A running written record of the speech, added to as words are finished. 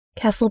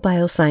Castle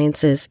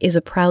Biosciences is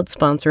a proud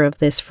sponsor of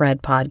this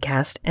Fred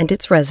podcast and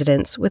its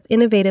residents with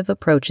innovative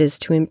approaches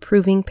to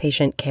improving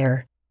patient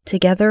care.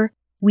 Together,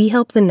 we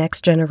help the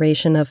next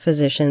generation of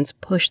physicians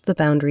push the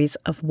boundaries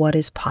of what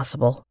is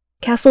possible.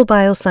 Castle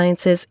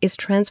Biosciences is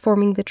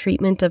transforming the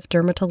treatment of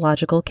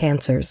dermatological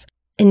cancers,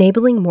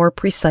 enabling more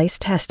precise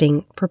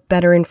testing for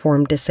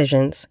better-informed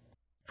decisions.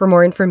 For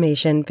more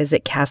information,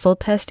 visit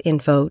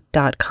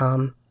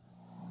castletestinfo.com.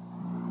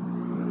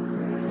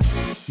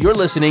 You're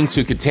listening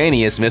to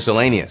Cutaneous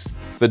Miscellaneous,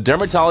 the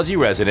Dermatology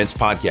Residents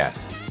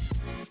Podcast.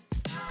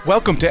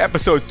 Welcome to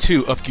episode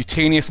 2 of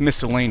Cutaneous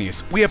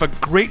Miscellaneous. We have a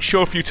great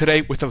show for you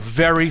today with a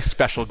very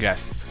special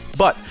guest.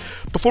 But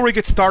before we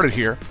get started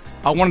here,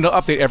 I wanted to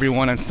update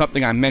everyone on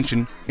something I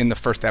mentioned in the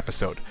first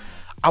episode.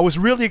 I was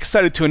really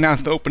excited to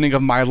announce the opening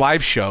of my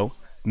live show,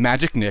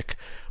 Magic Nick,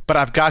 but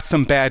I've got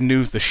some bad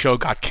news. The show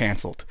got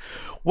canceled.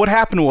 What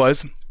happened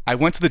was, I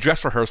went to the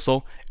dress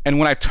rehearsal, and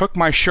when I took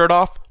my shirt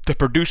off, the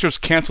producers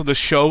canceled the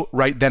show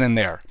right then and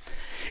there.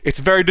 It's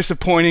very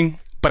disappointing,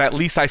 but at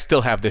least I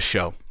still have this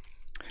show.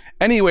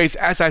 Anyways,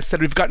 as I said,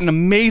 we've got an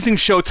amazing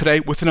show today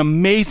with an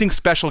amazing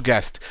special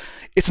guest.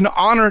 It's an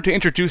honor to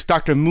introduce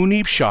Dr.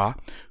 Muneeb Shah,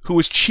 who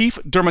is Chief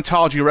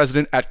Dermatology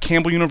Resident at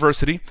Campbell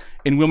University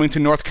in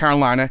Wilmington, North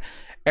Carolina,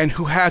 and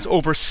who has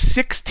over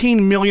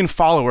 16 million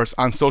followers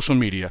on social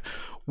media,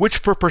 which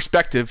for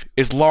perspective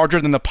is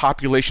larger than the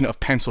population of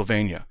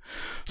Pennsylvania.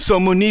 So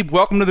Muneeb,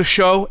 welcome to the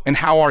show, and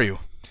how are you?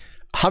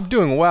 I'm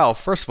doing well.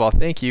 First of all,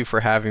 thank you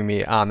for having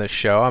me on the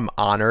show. I'm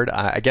honored.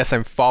 I guess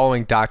I'm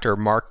following Dr.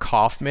 Mark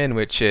Kaufman,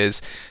 which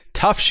is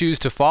tough shoes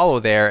to follow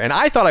there. And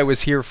I thought I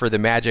was here for the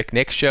Magic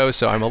Nick show,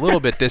 so I'm a little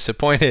bit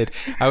disappointed.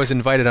 I was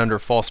invited under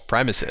false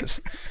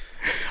premises.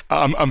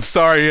 I'm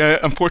sorry,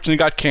 unfortunately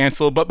got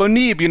canceled. But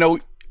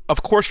Muneeb,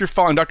 of course you're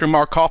following Dr.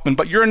 Mark Kaufman,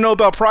 but you're a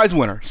Nobel Prize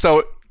winner,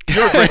 so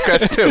you're a great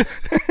guest too.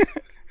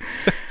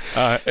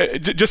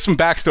 Just some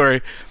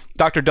backstory.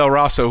 Dr. Del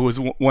Rosso, who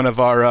was one of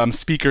our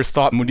speakers,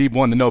 thought Muneeb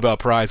won the Nobel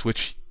Prize,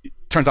 which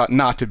turns out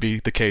not to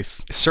be the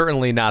case.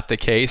 Certainly not the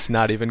case,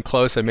 not even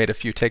close. I made a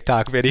few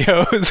TikTok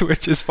videos,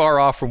 which is far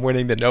off from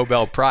winning the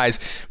Nobel Prize,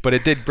 but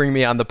it did bring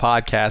me on the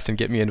podcast and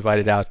get me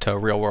invited out to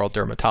Real World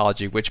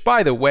Dermatology, which,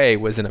 by the way,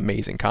 was an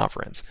amazing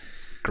conference.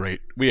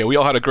 Great. We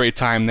all had a great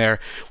time there.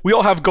 We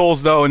all have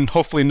goals, though, and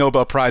hopefully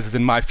Nobel Prizes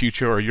in my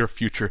future or your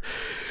future.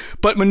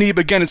 But Muneeb,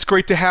 again, it's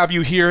great to have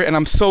you here, and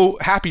I'm so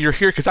happy you're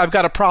here because I've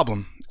got a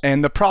problem.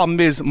 And the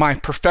problem is my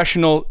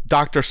professional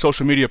doctor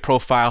social media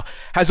profile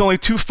has only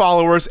 2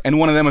 followers, and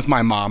one of them is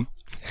my mom.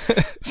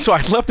 So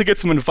I'd love to get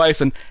some advice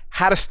on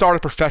how to start a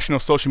professional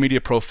social media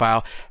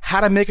profile,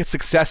 how to make it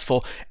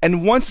successful,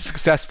 and once it's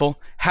successful,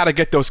 how to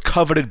get those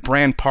coveted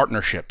brand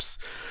partnerships.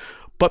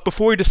 But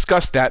before we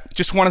discuss that,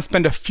 just want to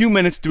spend a few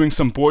minutes doing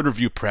some board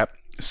review prep.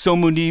 So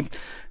Muneeb,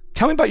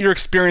 tell me about your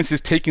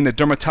experiences taking the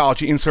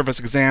dermatology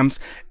in-service exams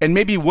and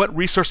maybe what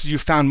resources you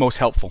found most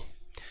helpful.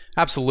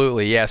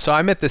 Absolutely, yeah. So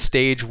I'm at the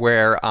stage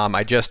where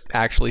I just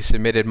actually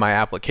submitted my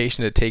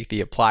application to take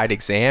the applied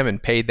exam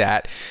and paid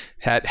that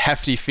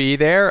hefty fee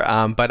there.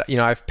 But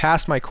I've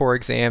passed my core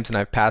exams and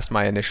I've passed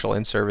my initial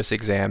in-service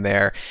exam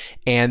there.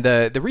 And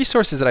the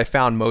resources that I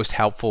found most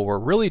helpful were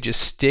really just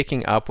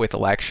sticking up with the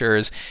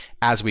lectures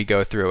as we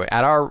go through.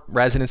 At our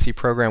residency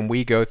program,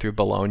 we go through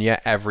Bologna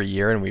every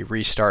year and we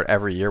restart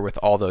every year with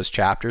all those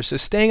chapters. So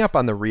staying up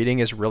on the reading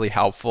is really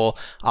helpful.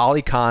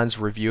 Ali Khan's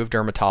Review of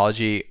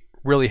Dermatology,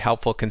 really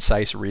helpful,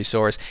 concise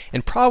resource,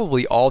 and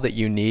probably all that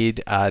you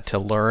need to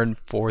learn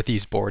for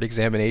these board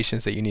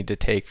examinations that you need to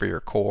take for your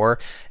core.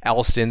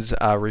 Elston's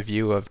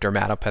Review of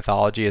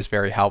Dermatopathology is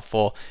very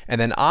helpful.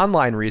 And then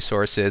online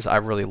resources, I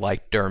really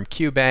like Derm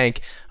Q Bank,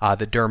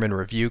 the Derm and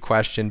Review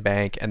question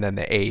bank, and then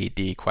the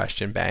AED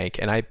question bank.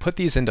 And I put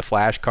these into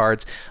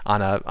flashcards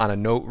on a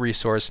note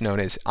resource known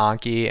as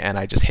Anki, and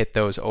I just hit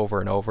those over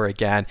and over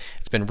again.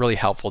 It's been really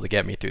helpful to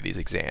get me through these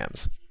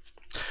exams.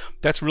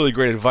 That's really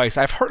great advice.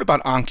 I've heard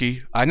about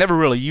Anki. I never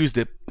really used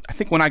it. I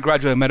think when I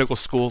graduated medical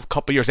school, a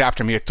couple years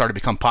after me, it started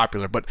to become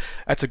popular, but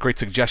that's a great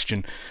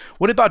suggestion.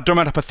 What about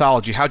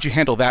dermatopathology? How'd you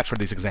handle that for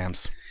these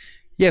exams?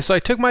 Yeah, so I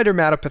took my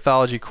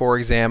dermatopathology core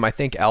exam. I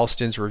think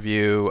Elston's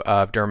Review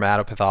of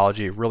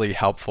Dermatopathology, really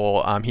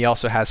helpful. He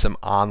also has some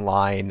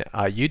online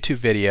YouTube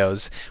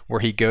videos where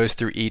he goes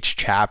through each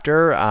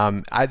chapter.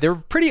 They're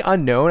pretty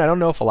unknown. I don't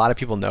know if a lot of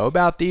people know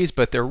about these,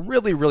 but they're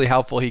really, really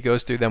helpful. He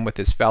goes through them with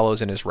his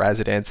fellows and his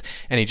residents,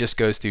 and he just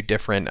goes through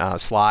different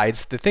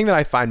slides. The thing that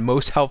I find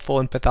most helpful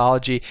in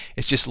pathology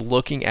is just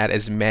looking at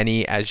as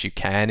many as you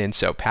can, and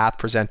so Path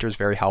Presenter is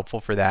very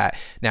helpful for that.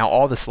 Now,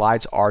 all the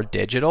slides are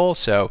digital,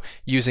 so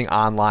using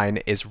online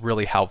is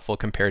really helpful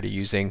compared to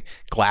using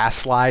glass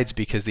slides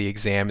because the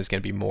exam is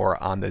going to be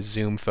more on the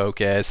zoom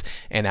focus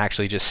and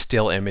actually just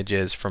still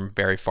images from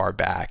very far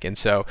back. And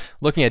so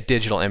looking at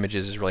digital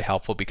images is really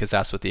helpful because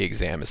that's what the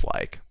exam is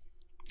like.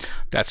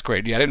 That's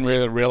great. Yeah, I didn't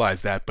really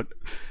realize that, but it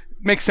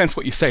makes sense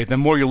what you say. The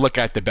more you look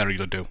at, the better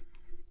you'll do.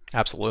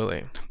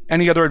 Absolutely.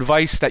 Any other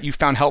advice that you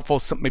found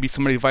helpful, maybe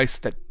some advice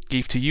that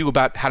gave to you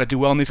about how to do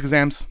well in these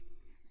exams?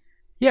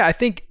 Yeah, I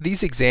think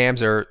these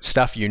exams are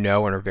stuff you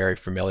know and are very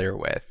familiar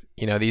with.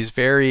 these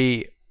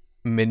very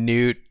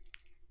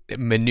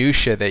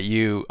minutia that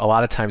you a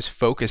lot of times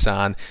focus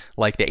on,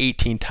 like the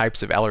 18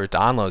 types of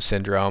Ehlers-Danlos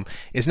syndrome,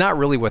 is not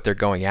really what they're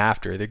going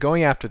after. They're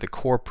going after the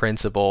core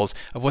principles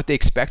of what they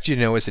expect you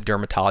to know as a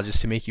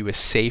dermatologist to make you a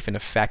safe and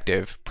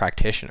effective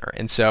practitioner.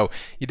 And so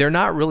they're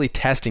not really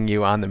testing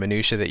you on the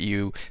minutia that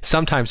you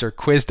sometimes are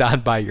quizzed on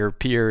by your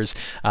peers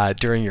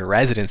during your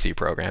residency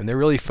program. They're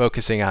really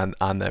focusing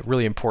on the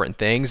really important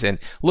things and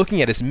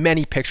looking at as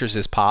many pictures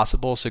as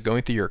possible. So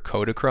going through your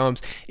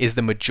Kodachromes is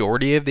the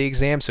majority of the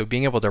exam. So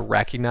being able to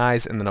recognize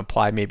and then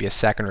apply maybe a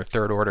second or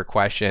third order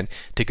question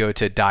to go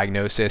to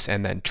diagnosis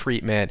and then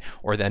treatment,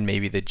 or then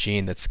maybe the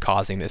gene that's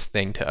causing this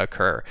thing to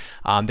occur.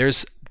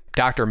 There's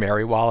Dr.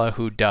 Mariwala,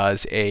 who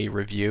does a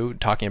review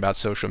talking about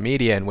social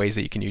media and ways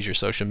that you can use your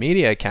social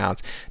media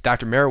accounts.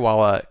 Dr.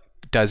 Mariwala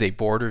does a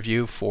board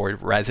review for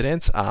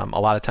residents, a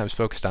lot of times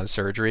focused on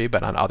surgery,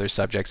 but on other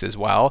subjects as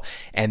well.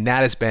 And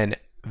that has been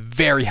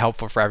very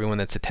helpful for everyone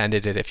that's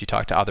attended it. If you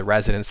talk to other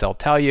residents, they'll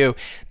tell you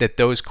that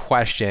those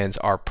questions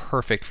are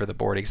perfect for the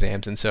board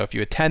exams. And so if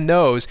you attend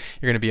those,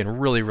 you're going to be in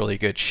really, really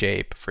good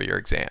shape for your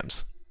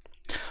exams.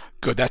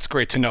 Good, that's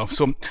great to know.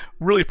 So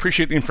really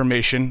appreciate the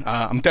information.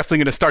 I'm definitely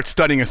going to start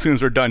studying as soon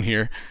as we're done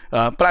here.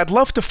 But I'd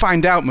love to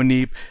find out,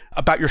 Muneeb,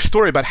 about your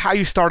story about how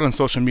you started on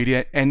social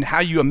media and how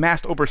you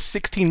amassed over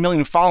 16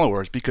 million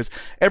followers, because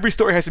every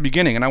story has a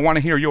beginning, and I want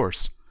to hear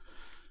yours.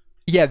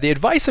 Yeah, the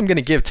advice I'm going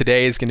to give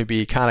today is going to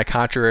be kind of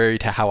contrary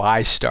to how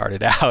I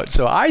started out.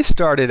 So I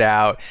started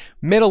out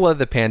middle of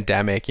the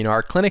pandemic.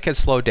 Our clinic had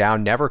slowed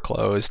down, never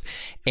closed,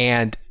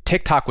 and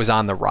TikTok was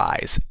on the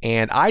rise.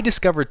 And I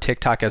discovered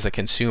TikTok as a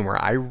consumer.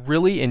 I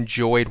really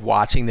enjoyed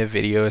watching the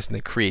videos and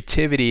the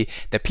creativity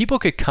that people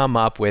could come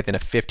up with in a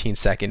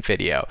 15-second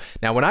video.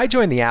 Now, when I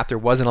joined the app, there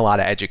wasn't a lot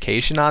of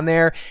education on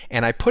there,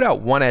 and I put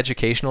out one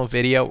educational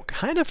video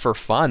kind of for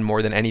fun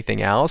more than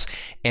anything else,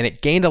 and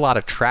it gained a lot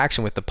of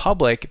traction with the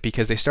public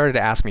because they started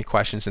to ask me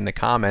questions in the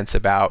comments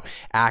about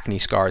acne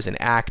scars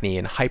and acne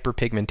and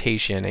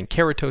hyperpigmentation and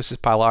keratosis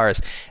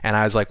pilaris. And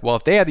I was like, well,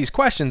 if they have these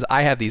questions,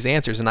 I have these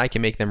answers, and I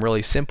can make them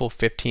really simple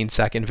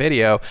 15-second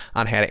video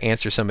on how to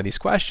answer some of these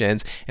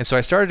questions. And so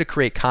I started to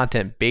create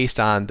content based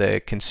on the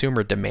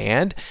consumer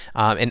demand,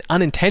 and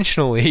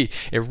unintentionally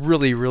it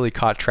really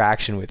caught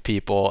traction with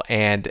people.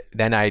 And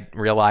then I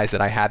realized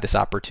that I had this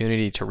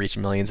opportunity to reach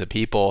millions of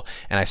people,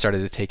 and I started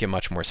to take it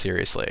much more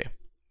seriously.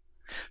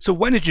 So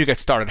when did you get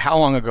started? How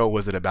long ago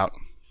was it about?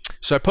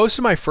 So I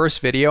posted my first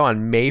video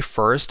on May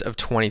 1st of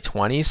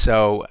 2020.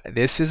 So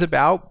this is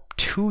about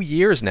 2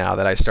 years now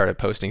that I started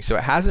posting. So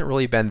it hasn't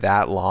really been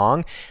that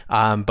long.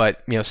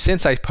 But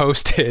since I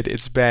posted,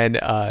 it's been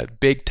a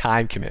big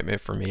time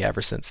commitment for me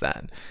ever since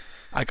then.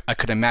 I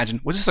could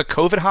imagine. Was this a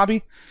COVID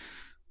hobby?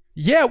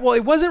 Yeah, well,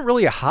 it wasn't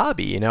really a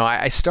hobby.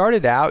 I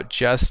started out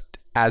just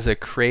as a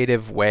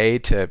creative way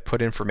to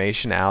put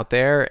information out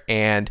there,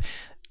 and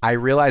I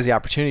realized the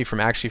opportunity from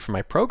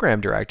my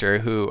program director,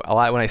 who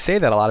when I say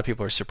that, a lot of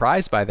people are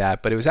surprised by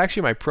that, but it was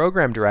actually my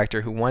program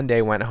director who one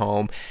day went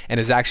home and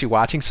was actually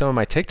watching some of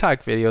my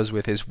TikTok videos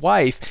with his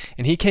wife,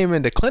 and he came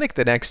into clinic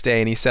the next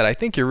day and he said, I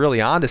think you're really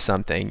onto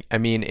something. I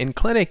mean, in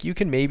clinic, you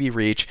can maybe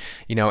reach,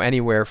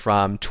 anywhere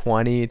from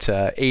 20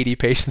 to 80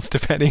 patients,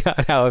 depending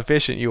on how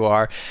efficient you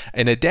are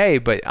in a day,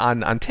 but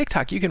on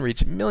TikTok, you can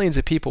reach millions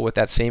of people with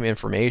that same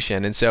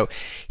information. And so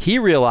he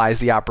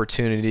realized the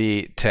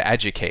opportunity to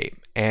educate.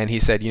 And he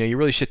said, you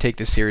really should take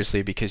this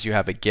seriously because you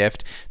have a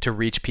gift to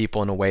reach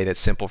people in a way that's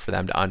simple for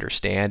them to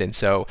understand. And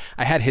so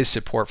I had his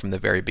support from the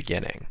very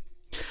beginning.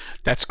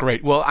 That's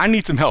great. Well, I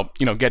need some help,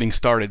 getting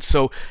started.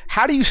 So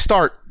how do you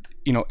start,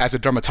 as a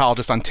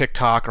dermatologist on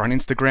TikTok or on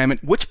Instagram? And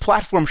which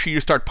platform should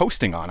you start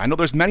posting on? I know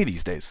there's many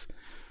these days.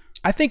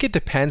 I think it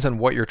depends on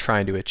what you're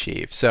trying to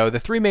achieve. So the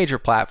three major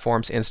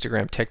platforms,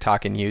 Instagram,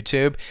 TikTok, and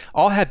YouTube,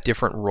 all have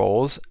different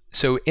roles.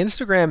 So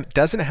Instagram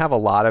doesn't have a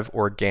lot of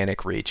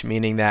organic reach,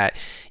 meaning that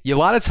a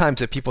lot of times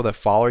the people that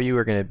follow you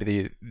are going to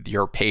be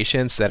your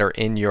patients that are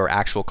in your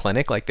actual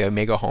clinic. Like they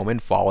may go home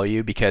and follow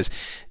you because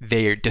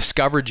they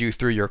discovered you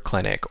through your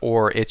clinic,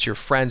 or it's your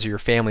friends or your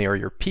family or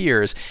your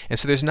peers. And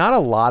so there's not a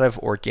lot of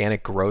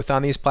organic growth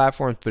on these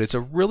platforms, but it's a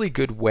really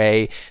good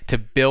way to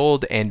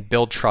build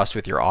trust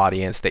with your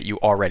audience that you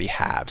already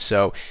have.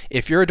 So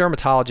if you're a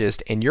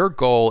dermatologist and your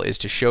goal is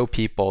to show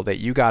people that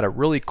you got a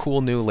really cool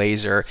new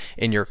laser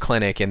in your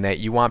clinic and that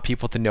you want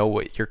people to know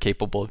what you're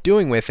capable of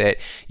doing with it,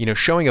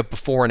 showing a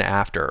before and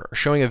after, or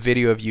showing a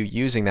video of you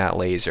using that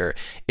laser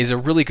is a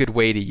really good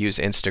way to use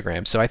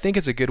Instagram. So I think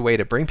it's a good way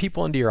to bring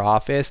people into your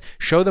office,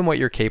 show them what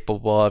you're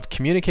capable of,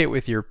 communicate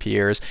with your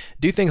peers,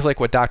 do things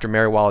like what Dr.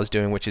 Mariwala is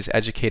doing, which is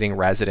educating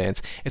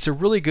residents. It's a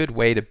really good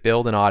way to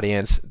build an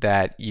audience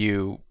that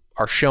you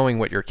are showing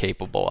what you're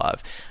capable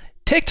of.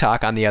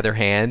 TikTok, on the other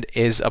hand,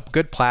 is a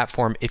good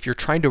platform if you're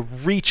trying to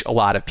reach a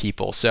lot of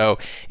people. So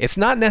it's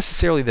not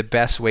necessarily the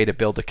best way to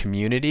build a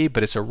community,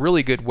 but it's a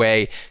really good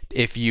way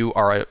if you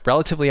are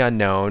relatively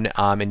unknown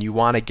and you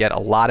want to get a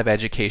lot of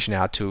education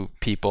out to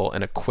people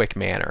in a quick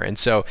manner. And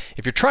so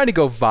if you're trying to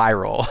go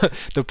viral,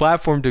 the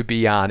platform to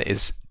be on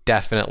is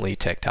definitely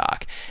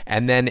TikTok.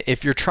 And then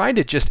if you're trying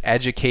to just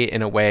educate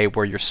in a way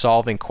where you're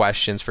solving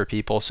questions for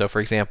people, so for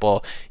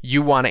example,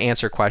 you want to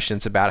answer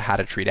questions about how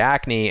to treat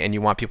acne and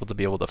you want people to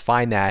be able to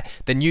find that,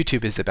 then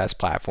YouTube is the best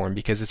platform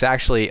because it's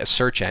actually a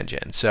search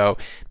engine. So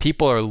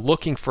people are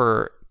looking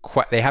for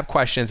they have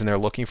questions and they're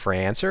looking for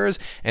answers,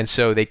 and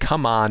so they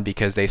come on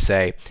because they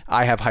say,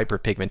 I have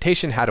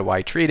hyperpigmentation, how do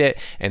I treat it?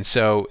 And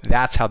so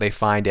that's how they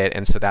find it,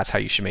 and so that's how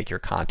you should make your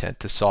content,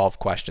 to solve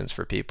questions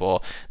for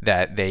people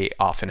that they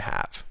often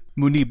have.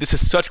 Muneeb, this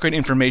is such great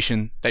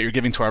information that you're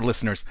giving to our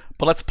listeners,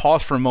 but let's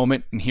pause for a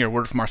moment and hear a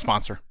word from our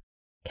sponsor.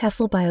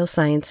 Castle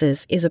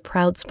Biosciences is a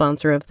proud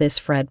sponsor of this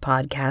Fred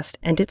podcast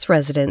and its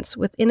residents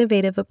with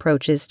innovative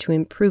approaches to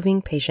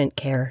improving patient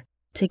care.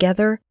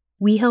 Together,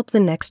 we help the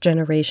next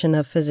generation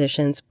of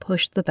physicians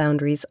push the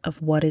boundaries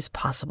of what is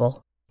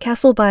possible.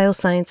 Castle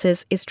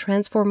Biosciences is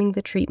transforming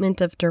the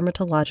treatment of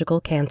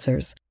dermatological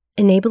cancers,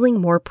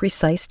 enabling more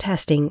precise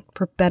testing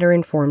for better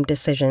informed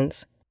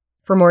decisions.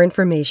 For more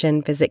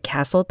information, visit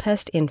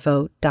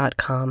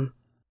castletestinfo.com.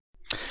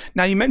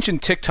 Now, you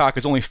mentioned TikTok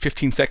is only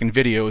 15-second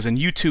videos, and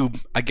YouTube,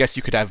 I guess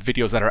you could have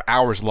videos that are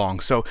hours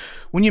long. So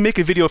when you make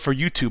a video for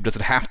YouTube, does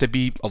it have to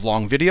be a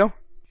long video?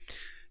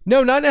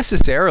 No, not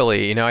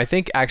necessarily. I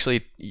think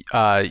actually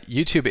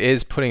YouTube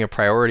is putting a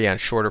priority on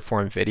shorter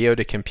form video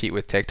to compete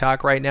with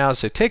TikTok right now.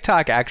 So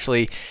TikTok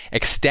actually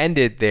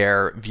extended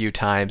their view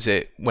times.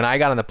 When I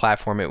got on the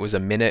platform, it was a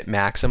minute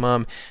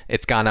maximum.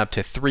 It's gone up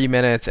to 3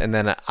 minutes, and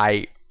then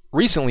I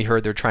recently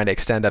heard they're trying to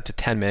extend up to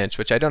 10 minutes,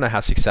 which I don't know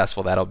how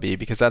successful that'll be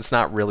because that's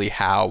not really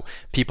how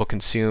people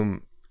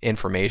consume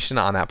information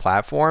on that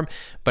platform.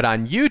 But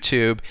on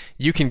YouTube,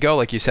 you can go,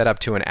 like you said, up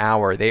to an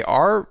hour. They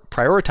are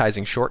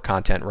prioritizing short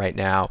content right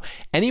now.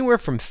 Anywhere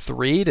from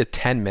 3 to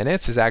 10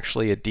 minutes is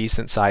actually a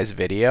decent sized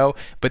video,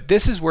 but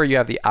this is where you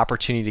have the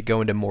opportunity to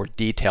go into more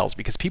details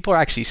because people are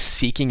actually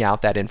seeking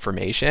out that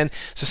information.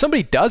 So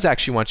somebody does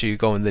actually want you to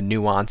go into the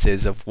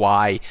nuances of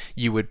why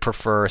you would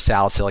prefer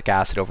salicylic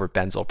acid over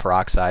benzoyl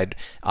peroxide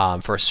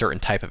for a certain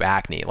type of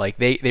acne. Like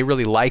they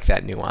really like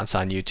that nuance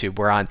on YouTube,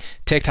 where on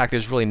TikTok,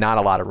 there's really not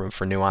a lot of room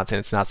for nuance, and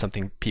it's not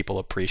something people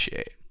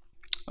appreciate.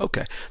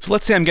 Okay, so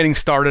let's say I'm getting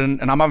started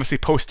and I'm obviously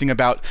posting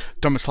about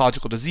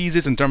dermatological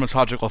diseases and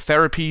dermatological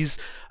therapies.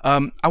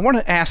 I want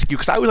to ask you,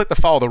 because I always like to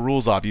follow the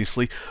rules,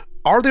 obviously.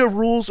 Are there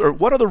rules, or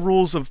what are the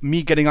rules of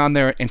me getting on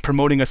there and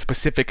promoting a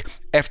specific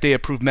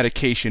FDA-approved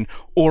medication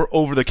or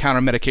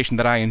over-the-counter medication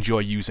that I enjoy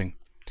using?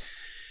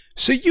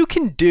 So you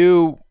can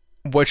do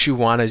what you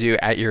want to do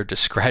at your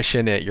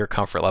discretion, at your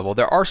comfort level.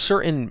 There are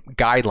certain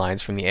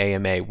guidelines from the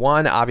AMA.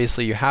 One,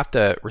 obviously, you have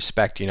to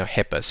respect,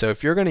 HIPAA. So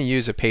if you're going to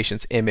use a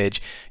patient's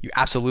image, you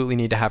absolutely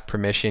need to have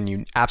permission.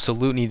 You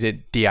absolutely need to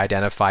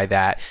de-identify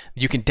that.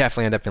 You can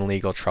definitely end up in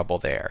legal trouble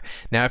there.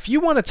 Now, if you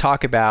want to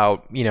talk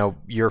about,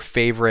 your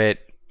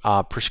favorite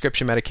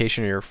prescription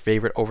medication or your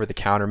favorite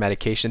over-the-counter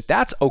medication,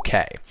 that's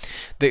okay.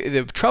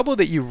 The trouble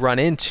that you run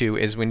into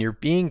is when you're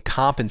being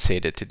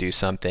compensated to do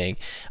something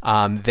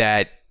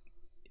that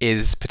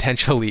is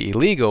potentially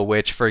illegal,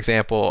 which, for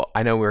example,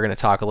 I know we're going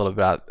to talk a little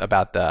bit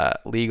about the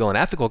legal and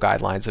ethical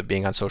guidelines of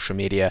being on social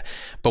media,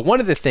 but one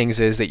of the things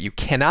is that you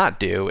cannot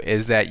do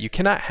is that you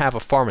cannot have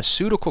a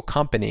pharmaceutical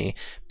company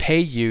pay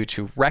you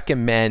to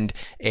recommend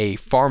a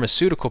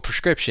pharmaceutical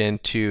prescription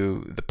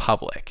to the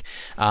public.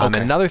 And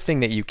another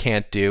thing that you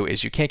can't do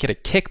is you can't get a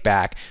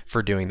kickback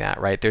for doing that,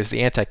 right? There's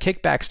the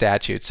anti-kickback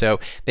statute, so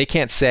they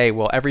can't say,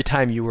 well, every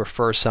time you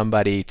refer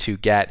somebody to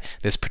get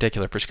this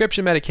particular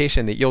prescription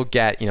medication that you'll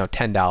get,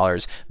 $10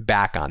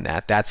 back on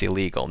that. That's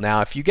illegal.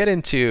 Now, if you get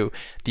into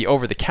the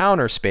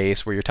over-the-counter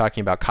space where you're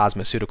talking about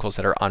cosmeceuticals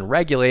that are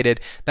unregulated,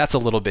 that's a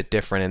little bit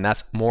different, and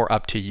that's more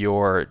up to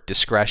your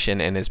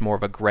discretion and is more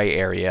of a gray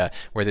area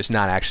where there's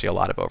not actually a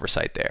lot of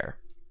oversight there.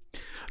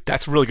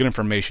 That's really good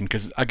information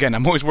because, again,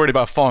 I'm always worried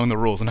about following the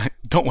rules and I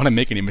don't want to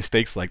make any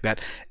mistakes like that.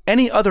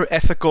 Any other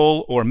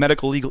ethical or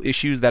medical legal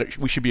issues that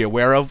we should be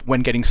aware of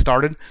when getting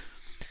started?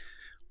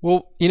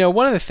 Well,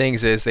 one of the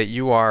things is that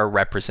you are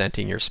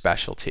representing your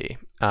specialty.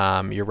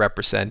 You're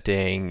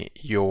representing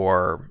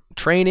your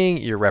training,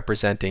 you're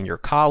representing your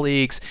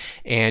colleagues,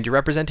 and you're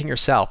representing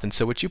yourself. And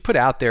so what you put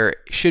out there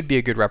should be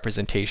a good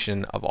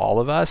representation of all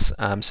of us.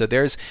 So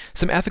there's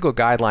some ethical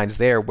guidelines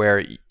there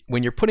where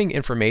when you're putting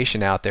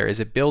information out there, is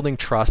it building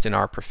trust in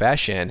our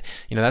profession?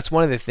 That's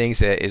one of the things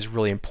that is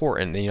really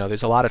important.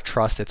 There's a lot of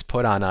trust that's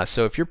put on us.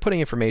 So if you're putting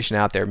information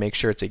out there, make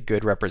sure it's a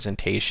good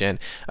representation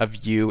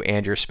of you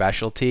and your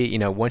specialty.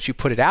 Once you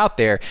put it out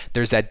there,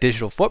 there's that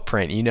digital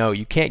footprint.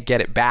 You can't get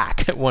it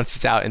back once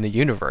it's out in the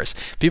universe.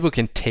 People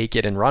can take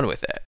it and run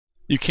with it.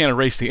 You can't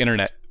erase the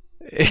internet.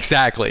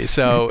 Exactly.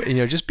 So,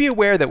 just be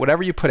aware that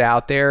whatever you put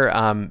out there,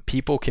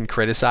 people can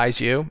criticize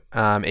you.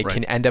 It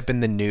can end up in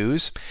the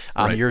news.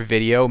 Your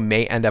video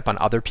may end up on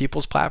other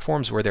people's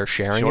platforms where they're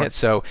sharing it.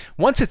 So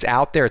once it's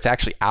out there, it's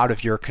actually out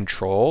of your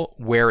control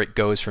where it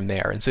goes from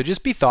there. And so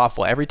just be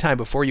thoughtful every time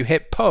before you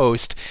hit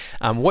post.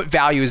 What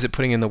value is it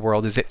putting in the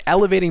world? Is it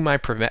elevating my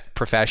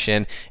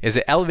profession? Is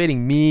it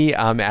elevating me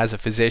as a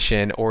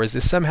physician? Or is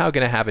this somehow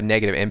going to have a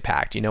negative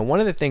impact? One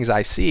of the things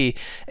I see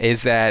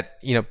is that,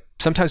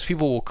 sometimes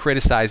people will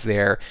criticize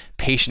their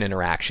patient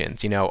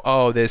interactions.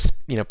 Oh, this,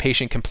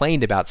 patient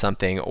complained about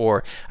something,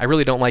 or I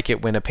really don't like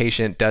it when a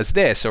patient does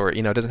this, or,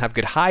 doesn't have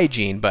good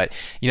hygiene. But,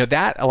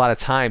 that a lot of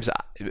times,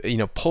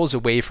 pulls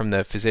away from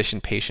the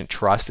physician-patient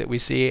trust that we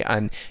see.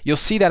 And you'll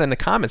see that in the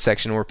comment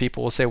section where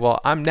people will say, well,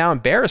 I'm now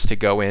embarrassed to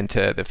go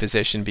into the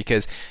physician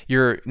because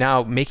you're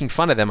now making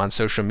fun of them on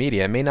social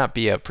media. It may not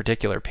be a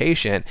particular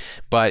patient,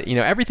 but,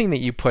 everything that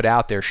you put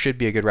out there should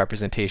be a good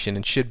representation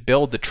and should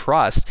build the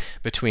trust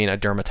between a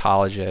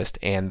dermatologist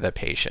and the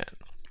patient.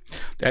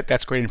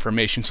 That's great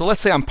information. So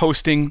let's say I'm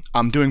posting,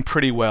 I'm doing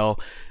pretty well.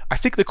 I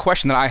think the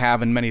question that I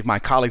have and many of my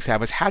colleagues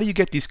have is, how do you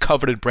get these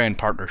coveted brand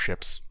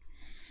partnerships?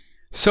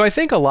 So I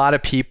think a lot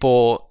of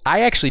people,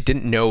 I actually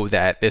didn't know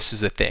that this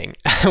was a thing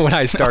when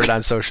I started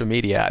on social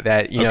media,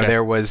 that,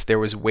 there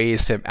was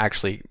ways to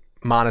actually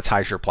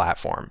monetize your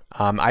platform.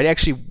 I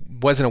actually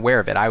wasn't aware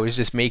of it. I was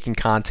just making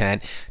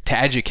content to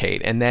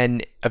educate. And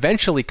then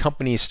eventually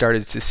companies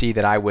started to see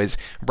that I was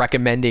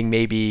recommending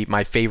maybe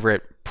my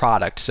favorite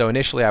product. So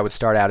initially I would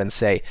start out and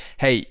say,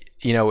 hey,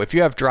 if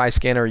you have dry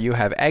skin or you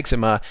have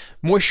eczema,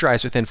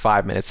 moisturize within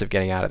 5 minutes of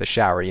getting out of the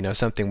shower,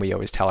 something we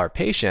always tell our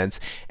patients.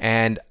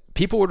 And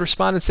people would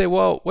respond and say,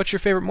 well, what's your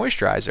favorite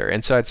moisturizer?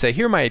 And so I'd say,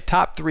 here are my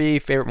top 3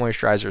 favorite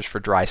moisturizers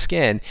for dry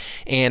skin.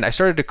 And I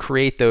started to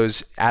create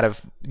those out of,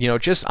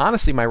 just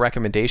honestly my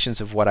recommendations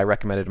of what I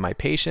recommended to my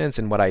patients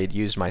and what I had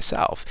used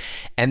myself.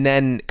 And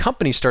then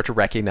companies start to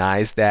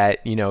recognize that,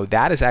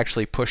 that is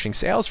actually pushing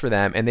sales for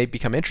them, and they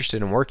become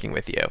interested in working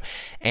with you.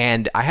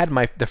 And I had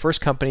the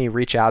first company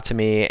reach out to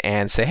me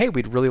and say, hey,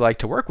 we'd really like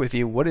to work with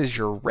you. What is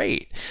your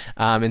rate?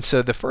 And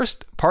so the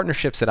first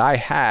partnerships that I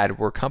had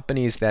were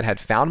companies that had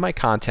found my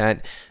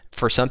content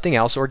for something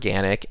else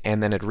organic,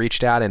 and then had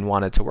reached out and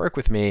wanted to work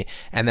with me.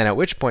 And then at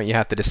which point you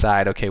have to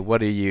decide, okay,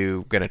 what are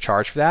you going to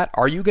charge for that?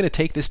 Are you going to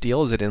take this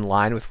deal? Is it in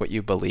line with what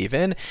you believe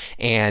in?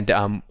 And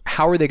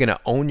how are they going to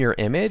own your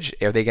image?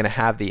 Are they going to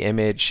have the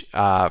image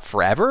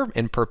forever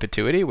in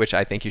perpetuity, which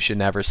I think you should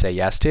never say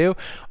yes to?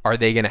 Are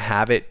they going to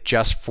have it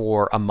just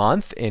for a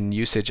month in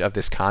usage of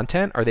this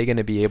content? Are they going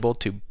to be able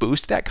to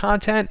boost that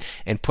content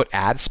and put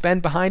ad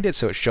spend behind it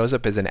so it shows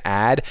up as an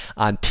ad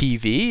on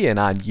TV and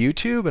on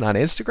YouTube and on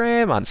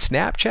Instagram, on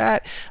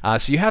Snapchat?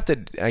 So you have to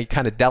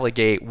kind of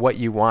delegate what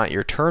you want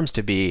your terms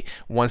to be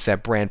once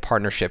that brand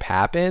partnership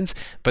happens.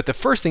 But the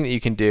first thing that you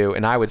can do,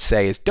 and I would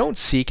say, is don't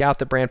seek out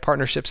the brand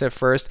partnerships at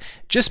first.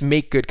 Just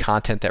make good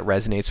content that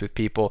resonates with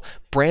people.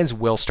 Brands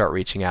will start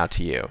reaching out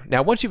to you.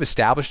 Now, once you've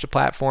established a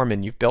platform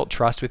and you've built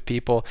trust with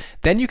people,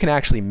 then you can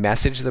actually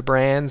message the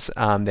brands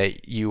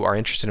that you are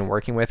interested in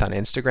working with on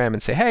Instagram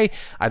and say, hey,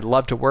 I'd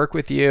love to work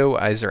with you.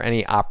 Is there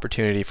any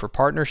opportunity for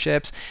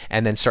partnerships?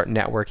 And then start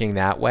networking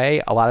that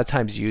way. A lot of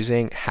times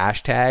using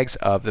hashtags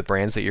of the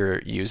brands that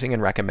you're using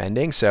and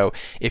recommending. So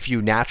if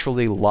you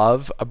naturally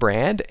love a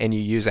brand and you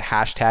use a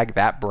hashtag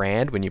that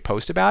brand when you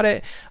post about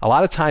it, a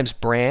lot of times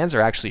brands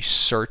are actually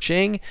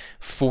searching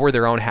for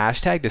their own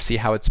hashtag to see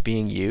how it's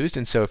being used.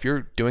 And so if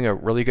you're doing a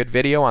really good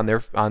video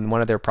on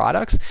one of their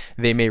products,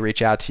 they may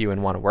reach out to you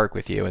and want to work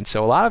with you. And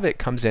so a lot of it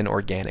comes in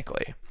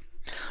organically.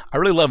 I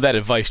really love that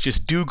advice.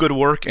 Just do good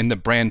work and the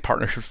brand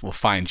partnerships will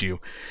find you.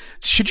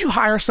 Should you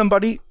hire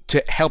somebody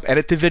to help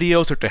edit the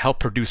videos or to help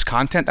produce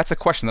content? That's a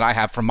question that I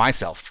have for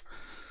myself.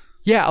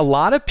 Yeah, a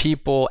lot of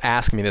people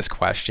ask me this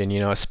question,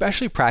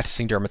 especially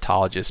practicing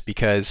dermatologists,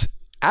 because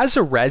as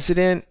a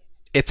resident,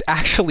 it's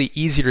actually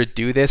easier to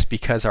do this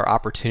because our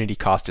opportunity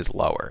cost is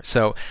lower.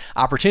 So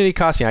opportunity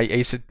cost,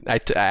 I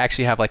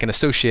actually have like an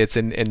associate's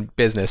in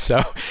business.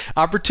 So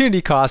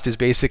opportunity cost is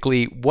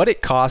basically what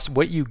it costs,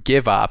 what you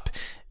give up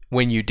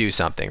when you do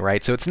something,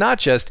 right? So it's not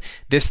just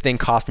this thing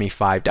cost me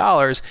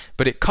 $5,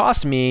 but it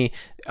cost me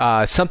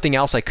something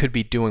else I could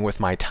be doing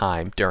with my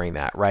time during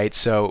that, right?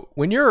 So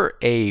when you're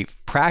a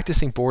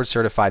practicing board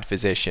certified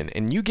physician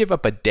and you give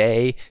up a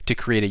day to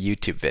create a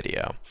YouTube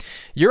video,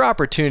 your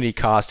opportunity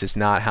cost is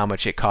not how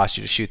much it cost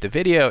you to shoot the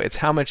video, it's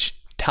how much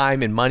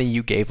time and money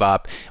you gave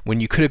up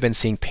when you could have been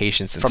seeing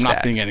patients instead. From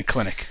not being in a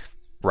clinic.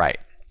 Right.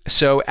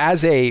 So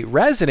as a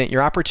resident,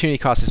 your opportunity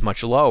cost is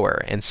much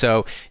lower. And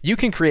so you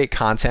can create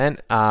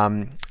content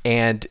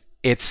and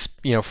it's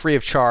free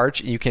of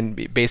charge. You can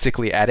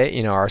basically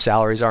edit. Our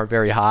salaries aren't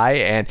very high,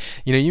 and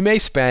you may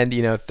spend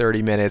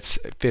 30 minutes,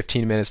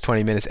 15 minutes,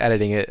 20 minutes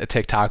editing a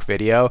TikTok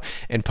video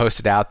and post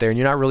it out there, and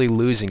you're not really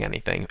losing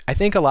anything. I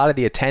think a lot of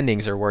the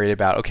attendings are worried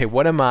about, okay,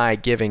 what am I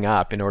giving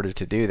up in order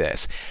to do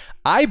this?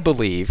 I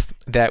believe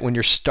that when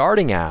you're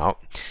starting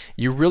out,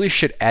 you really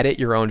should edit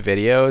your own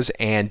videos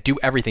and do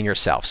everything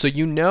yourself. So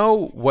you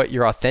know what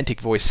your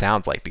authentic voice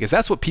sounds like, because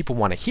that's what people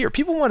want to hear.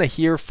 People want to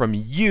hear from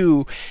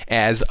you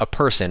as a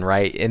person,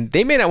 right? And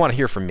they may not want to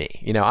hear from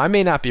me. I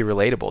may not be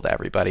relatable to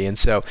everybody. And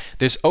so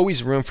there's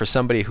always room for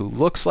somebody who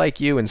looks like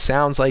you and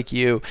sounds like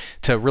you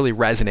to really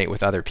resonate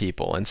with other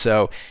people. And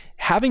so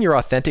having your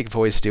authentic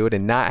voice do it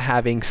and not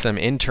having some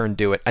intern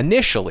do it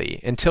initially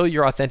until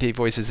your authentic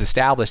voice is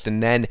established,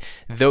 and then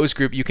those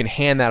group, you can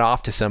hand that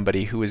off to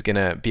somebody who is going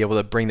to be able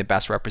to bring the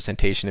best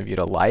representation of you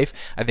to life,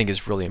 I think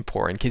is really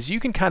important, because you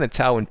can kind of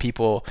tell when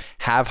people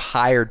have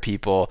hired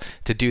people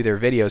to do their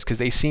videos because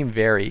they seem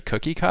very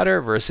cookie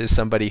cutter versus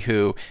somebody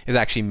who is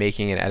actually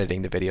making and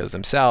editing the videos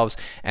themselves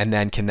and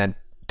then can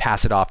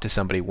pass it off to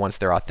somebody once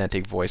their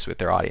authentic voice with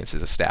their audience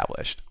is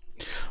established.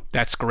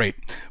 That's great.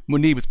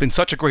 Muneeb, it's been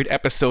such a great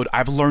episode.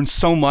 I've learned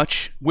so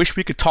much. Wish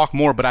we could talk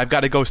more, but I've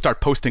got to go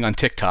start posting on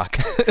TikTok.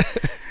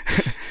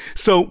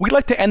 So we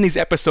like to end these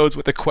episodes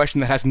with a question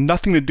that has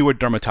nothing to do with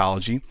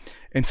dermatology.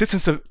 And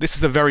since this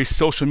is a very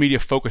social media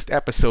focused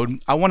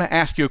episode, I want to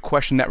ask you a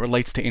question that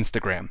relates to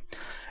Instagram.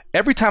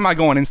 Every time I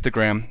go on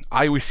Instagram,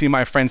 I always see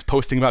my friends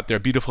posting about their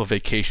beautiful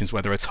vacations,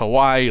 whether it's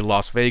Hawaii,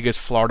 Las Vegas,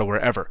 Florida,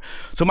 wherever.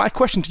 So my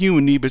question to you,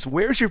 Muneeb, is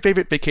where's your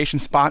favorite vacation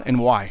spot and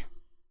why?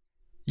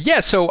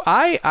 Yeah, so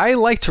I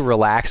like to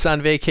relax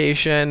on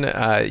vacation.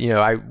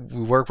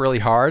 We work really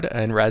hard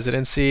in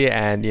residency,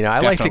 and I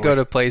like to go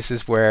to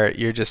places where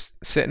you're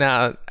just sitting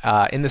out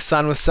in the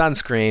sun with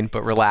sunscreen,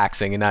 but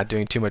relaxing and not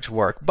doing too much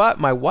work. But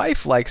my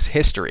wife likes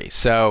history,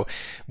 so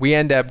we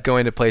end up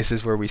going to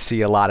places where we see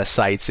a lot of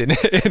sights in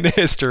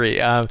history.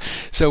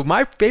 So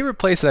my favorite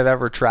place that I've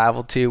ever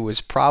traveled to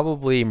was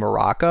probably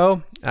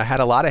Morocco. I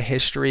had a lot of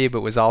history, but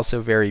was also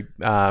very,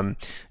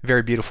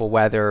 very beautiful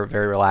weather,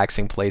 very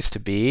relaxing place to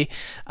be.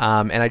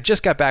 And I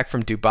just got back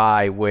from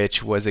Dubai,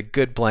 which was a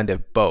good blend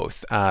of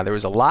both. There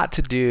was a lot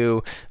to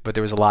do, but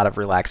there was a lot of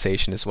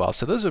relaxation as well.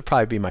 So those would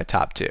probably be my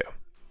top two.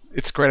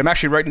 It's great. I'm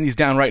actually writing these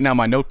down right now on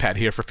my notepad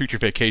here for future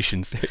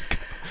vacations.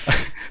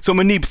 So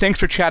Muneeb, thanks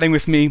for chatting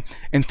with me,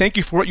 and thank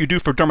you for what you do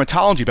for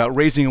dermatology about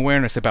raising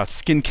awareness about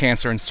skin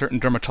cancer and certain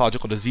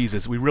dermatological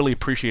diseases. We really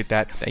appreciate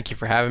that. Thank you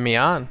for having me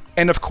on.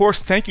 And of course,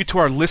 thank you to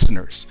our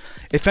listeners.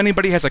 If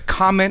anybody has a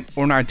comment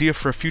or an idea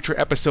for a future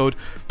episode,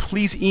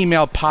 please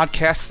email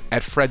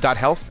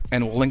podcasts@fred.health,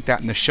 and we'll link that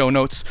in the show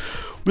notes.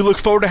 We look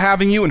forward to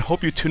having you and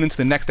hope you tune into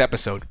the next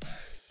episode.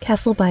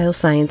 Castle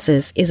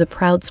Biosciences is a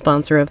proud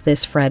sponsor of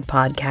this Fred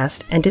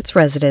podcast and its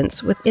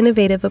residents with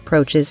innovative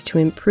approaches to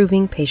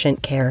improving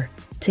patient care.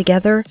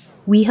 Together,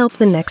 we help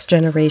the next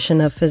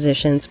generation of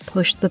physicians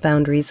push the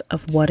boundaries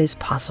of what is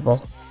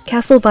possible.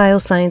 Castle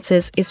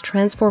Biosciences is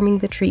transforming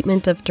the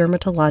treatment of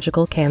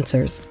dermatological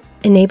cancers,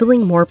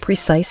 enabling more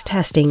precise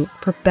testing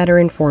for better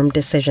informed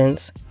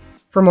decisions.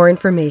 For more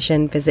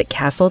information, visit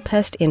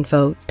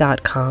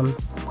castletestinfo.com.